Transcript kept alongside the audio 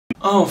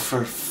Oh,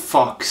 for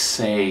fuck's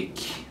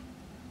sake.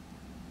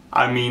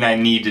 I mean, I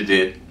needed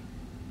it.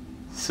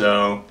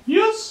 So,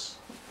 yes,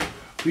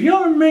 we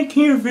are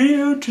making a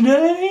video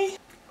today.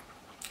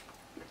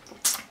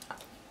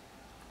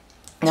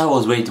 That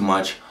was way too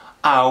much.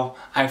 Ow,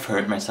 I've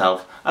hurt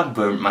myself. I've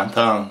burnt my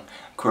tongue.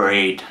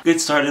 Great.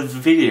 Good start of the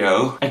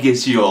video. I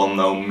guess you all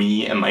know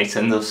me and my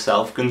sense of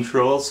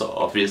self-control, so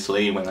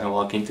obviously when I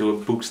walk into a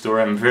bookstore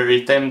I'm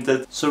very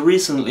tempted. So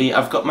recently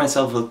I've got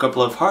myself a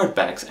couple of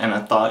hardbacks and I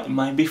thought it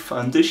might be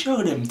fun to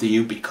show them to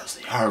you because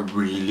they are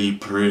really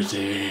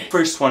pretty.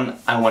 First one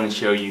I want to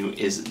show you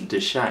is The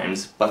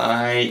Chimes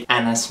by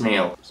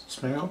Smaill.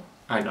 Smaill?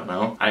 I don't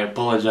know. I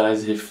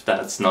apologize if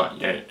that's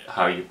not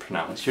how you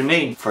pronounce your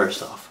name.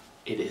 First off,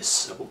 it is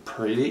so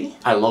pretty.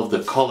 I love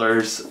the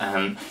colors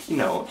and, you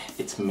know,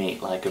 it's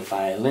made like a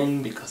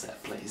violin because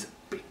that plays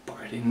a big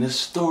part in the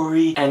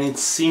story. And it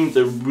seemed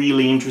a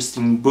really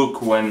interesting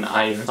book when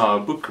I saw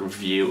a book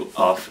review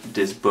of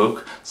this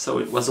book. So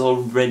it was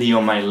already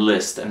on my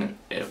list and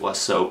it was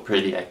so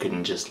pretty I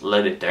couldn't just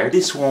let it there.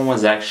 This one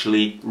was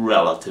actually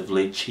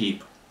relatively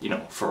cheap, you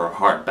know, for a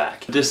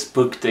hardback. This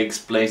book takes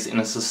place in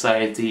a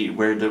society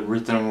where the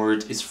written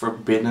word is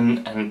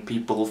forbidden and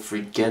people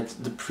forget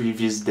the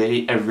previous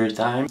day every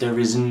time. There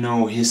is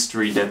no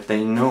history that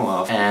they know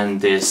of, and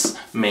this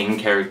main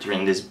character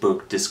in this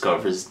book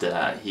discovers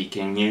that he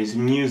can use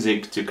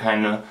music to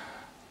kind of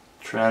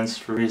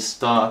transfer his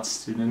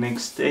thoughts to the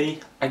next day,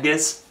 I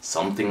guess.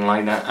 Something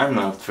like that. I'm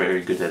not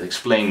very good at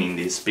explaining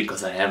this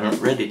because I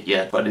haven't read it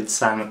yet, but it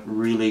sounded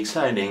really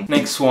exciting.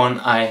 Next one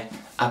I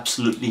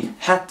absolutely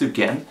had to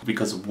get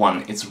because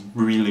 1, it's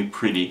really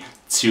pretty,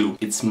 2,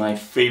 it's my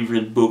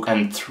favorite book,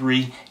 and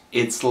 3,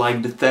 it's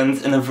like the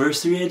 10th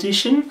anniversary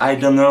edition. I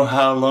don't know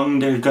how long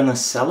they're gonna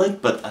sell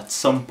it, but at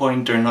some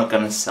point they're not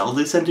gonna sell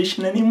this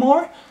edition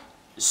anymore.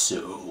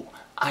 So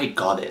I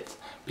got it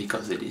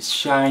because it is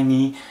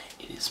shiny,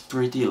 it is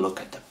pretty. Look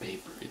at the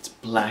paper, it's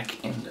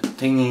black in the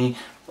thingy,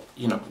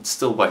 you know, it's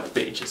still white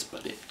pages,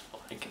 but it's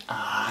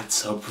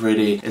so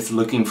pretty. It's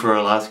Looking for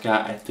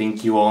Alaska. I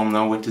think you all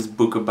know what this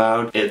book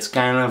about. It's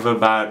kind of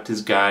about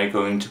this guy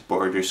going to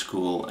border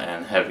school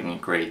and having a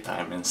great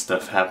time and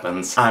stuff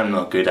happens. I'm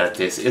not good at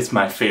this. It's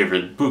my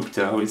favorite book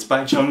though. It's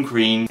by John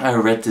Green. I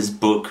read this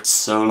book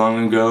so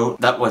long ago.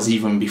 That was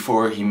even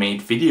before he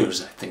made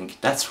videos, I think.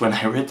 That's when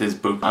I read this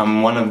book.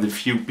 I'm one of the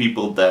few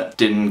people that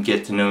didn't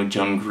get to know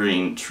John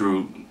Green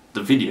through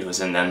the videos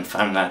and then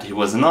found out he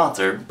was an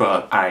author,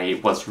 but I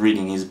was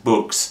reading his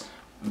books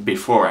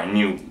before I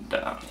knew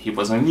that he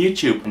was on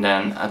YouTube, and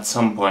then at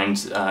some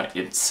point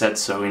it said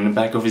so in the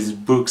back of his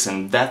books,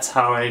 and that's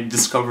how I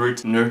discovered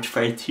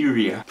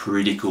Nerdfighteria.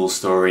 Pretty cool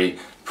story,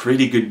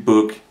 pretty good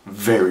book,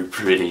 very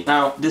pretty.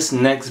 Now this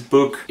next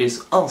book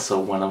is also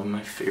one of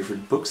my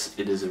favorite books.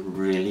 It is a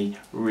really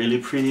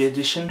pretty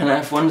edition, and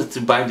I've wanted to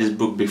buy this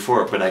book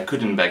before but I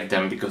couldn't back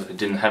then because I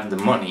didn't have the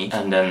money,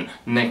 and then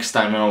next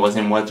time I was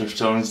in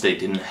Waterstones they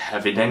didn't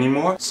have it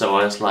anymore, so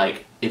I was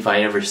like, if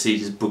I ever see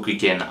this book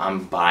again,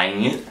 I'm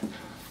buying it.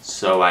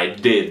 So I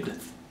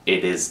did.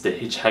 It is The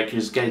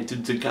Hitchhiker's Guide to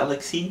the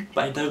Galaxy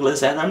by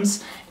Douglas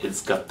Adams.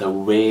 It's got the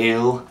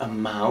whale, a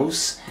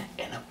mouse,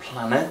 and a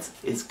planet.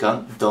 It's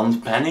got Don't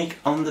Panic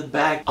on the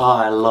back. Oh,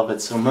 I love it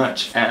so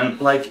much.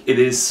 And like, it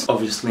is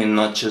obviously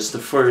not just the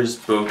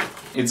first book.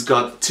 It's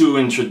got 2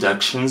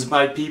 introductions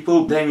by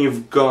people. Then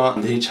you've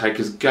got The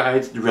Hitchhiker's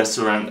Guide, the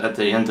restaurant at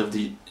the end of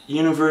the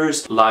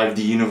universe, Live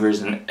the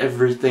Universe and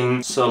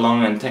Everything, So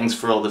Long and Thanks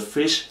for All the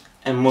Fish,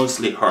 and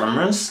Mostly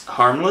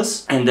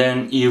Harmless. And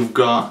then you've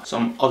got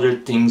some other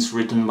things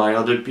written by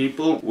other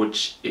people,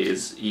 which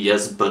is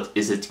Yes But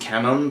Is It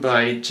Canon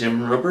by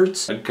Jim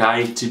Roberts, A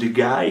Guide to the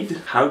Guide,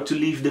 How to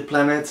Leave the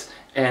Planet,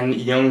 and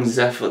Young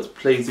Zaphod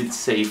Plays It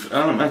Safe.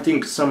 I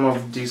think some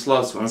of these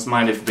last ones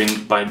might have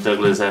been by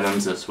Douglas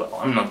Adams as well.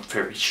 I'm not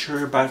very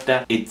sure about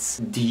that. It's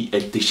the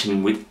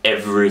edition with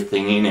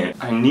everything in it.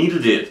 I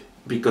needed it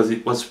because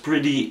it was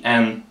pretty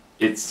and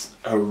it's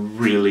a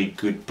really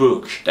good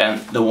book.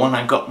 Then the one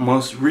I got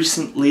most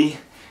recently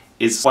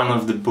is one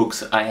of the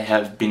books I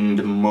have been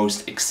the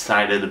most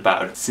excited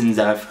about since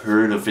I've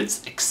heard of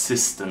its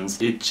existence.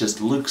 It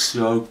just looks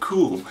so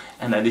cool,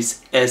 and that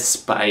is S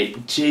by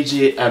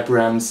J.J.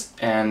 Abrams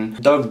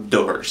and Doug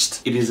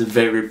Dorst. It is a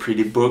very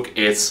pretty book.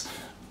 It's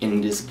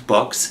in this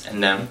box,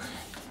 and then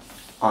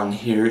on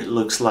here it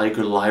looks like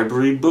a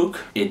library book.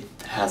 It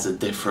has a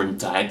different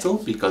title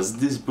because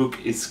this book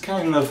is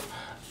kind of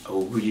a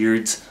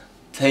weird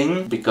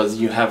thing, because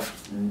you have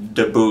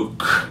the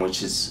book,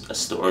 which is a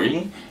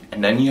story,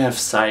 and then you have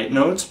side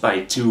notes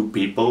by 2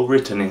 people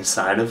written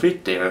inside of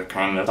it. They're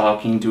kind of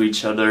talking to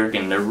each other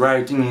and they're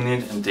writing in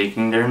it and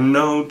taking their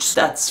notes.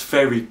 That's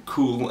very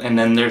cool. And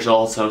then there's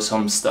also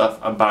some stuff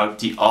about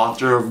the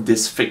author of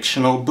this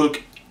fictional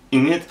book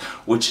in it,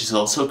 which is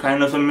also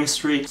kind of a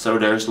mystery. So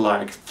there's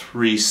like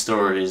 3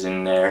 stories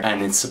in there,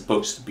 and it's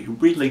supposed to be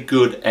really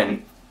good,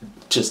 and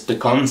just the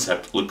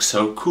concept looks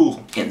so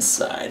cool.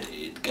 Inside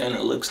it it kind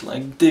of looks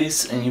like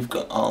this, and you've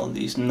got all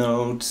these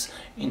notes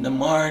in the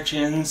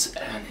margins,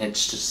 and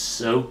it's just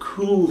so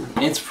cool.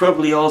 It's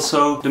probably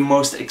also the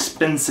most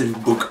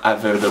expensive book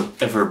I've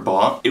ever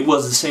bought. It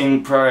was the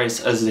same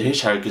price as the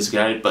Hitchhiker's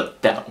Guide,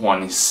 but that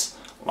one is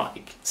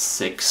like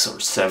 6 or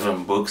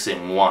 7 books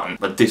in one.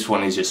 But this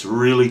one is just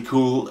really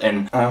cool,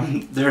 and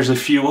there's a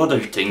few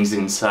other things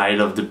inside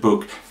of the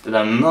book that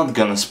I'm not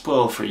gonna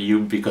spoil for you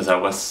because I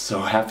was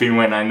so happy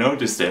when I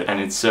noticed it,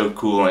 and it's so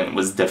cool and it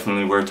was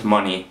definitely worth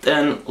money.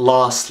 Then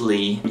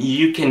lastly,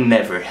 you can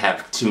never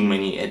have too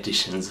many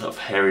editions of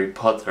Harry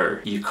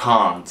Potter. You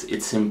can't,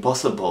 it's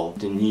impossible.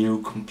 The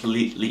new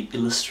completely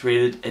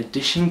illustrated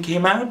edition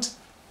came out.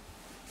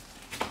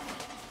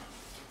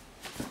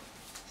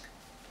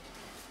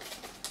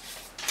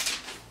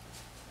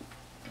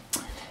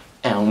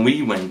 And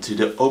we went to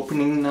the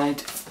opening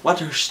night of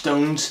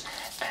Waterstones,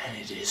 and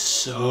it is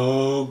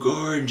so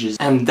gorgeous.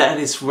 And that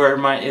is where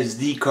my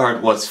SD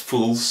card was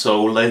full,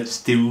 so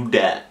let's do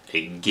that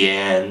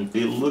again.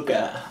 We look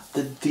at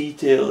the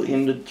detail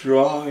in the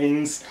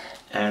drawings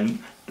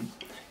and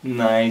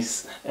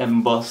nice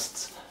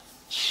embossed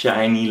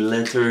shiny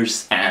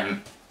letters,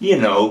 and you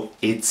know,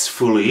 it's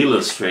fully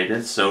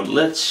illustrated, so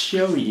let's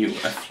show you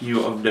a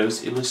few of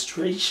those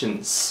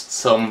illustrations.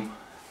 Some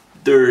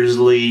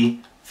Dursley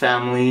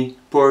family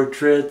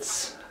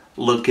portraits.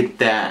 Look at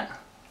that.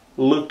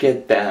 Look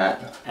at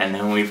that. And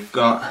then we've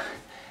got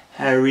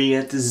Harry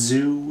at the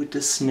zoo with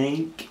the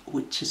snake,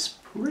 which is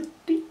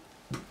pretty.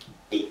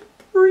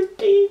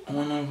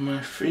 One of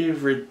my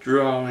favorite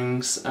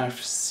drawings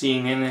I've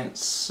seen in it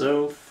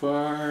so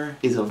far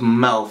is of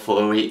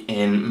Malfoy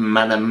in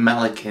Madame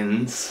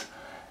Malkin's.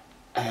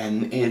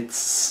 And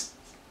it's...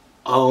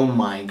 oh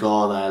my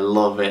god, I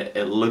love it.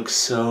 It looks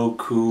so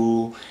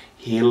cool.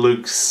 He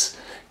looks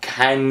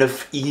kind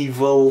of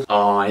evil.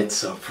 Oh, it's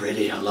so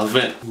pretty, I love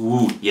it.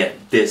 Ooh, yeah,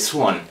 this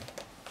one.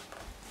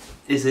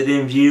 Is it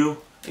in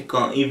view? I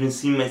can't even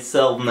see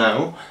myself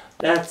now.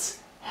 That's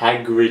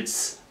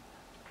Hagrid's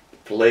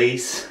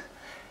place.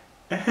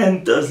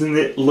 And doesn't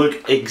it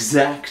look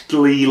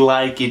exactly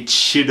like it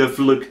should have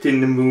looked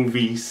in the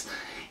movies?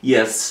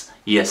 Yes.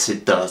 Yes,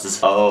 it does.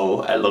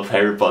 Oh, I love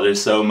Harry Potter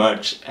so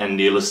much, and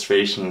the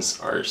illustrations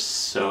are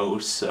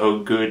so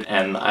good,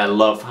 and I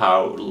love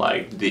how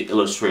like the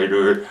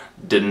illustrator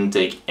didn't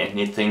take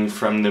anything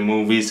from the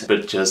movies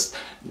but just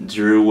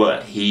drew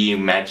what he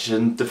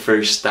imagined the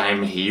first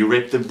time he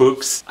read the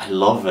books. I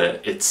love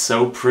it. It's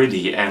so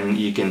pretty, and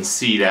you can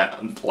see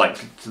that like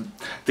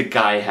the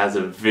guy has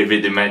a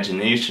vivid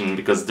imagination,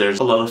 because there's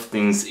a lot of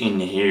things in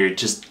here,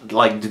 just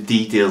like the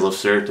details of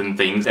certain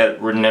things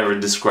that were never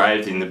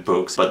described in the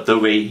books, but the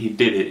way he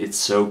did it, it's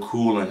so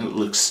cool and it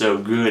looks so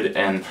good,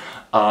 and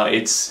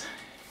it's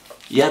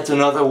yet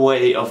another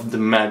way of the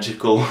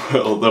magical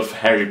world of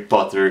Harry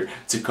Potter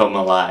to come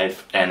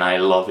alive, and I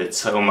love it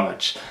so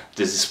much.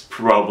 This is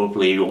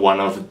probably one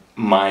of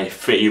my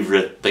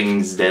favorite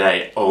things that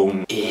I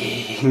own.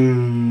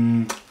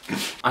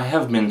 I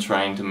have been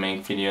trying to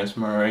make videos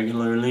more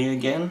regularly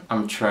again.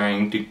 I'm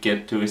trying to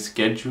get to a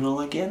schedule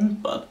again,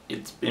 but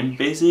it's been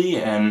busy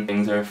and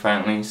things are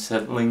finally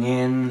settling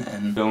in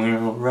and going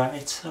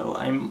alright, so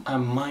I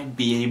might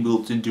be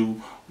able to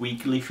do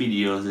weekly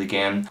videos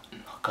again.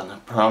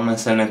 Gonna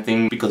promise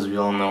anything because we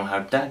all know how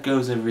that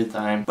goes every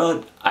time,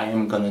 but I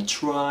am gonna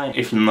try,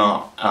 if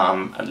not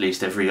at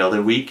least every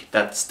other week.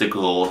 That's the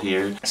goal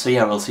here, so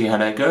yeah, we'll see how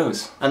that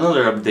goes.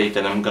 Another update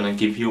that I'm gonna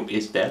give you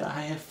is that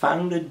I have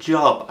found a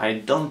job. I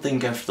don't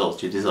think I've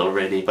told you this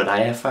already, but I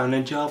have found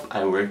a job.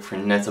 I work for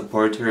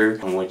Net-a-Porter,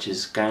 which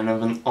is kind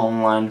of an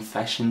online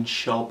fashion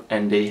shop,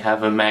 and they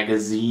have a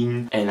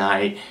magazine, and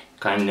I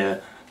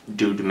kinda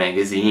do the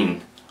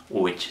magazine,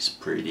 which is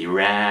pretty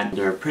rad.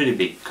 They're a pretty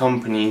big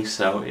company,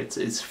 so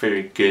it's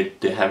very good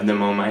to have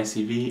them on my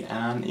CV,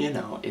 and you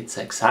know, it's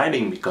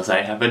exciting because I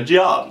have a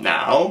job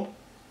now.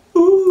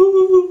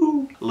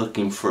 Ooh.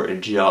 Looking for a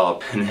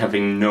job and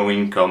having no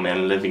income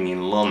and living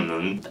in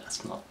London,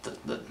 that's not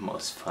the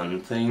most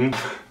fun thing.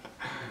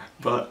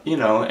 But, you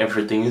know,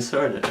 everything is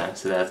sorted now,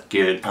 so that's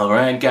good.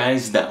 Alright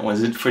guys, that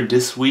was it for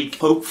this week.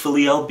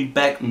 Hopefully I'll be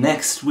back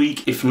next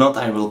week. If not,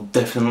 I will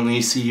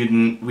definitely see you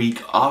the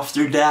week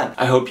after that.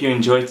 I hope you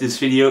enjoyed this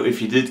video.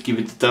 If you did, give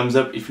it a thumbs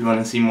up. If you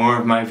want to see more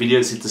of my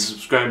videos, hit the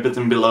subscribe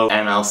button below.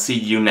 And I'll see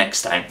you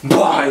next time.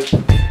 Bye!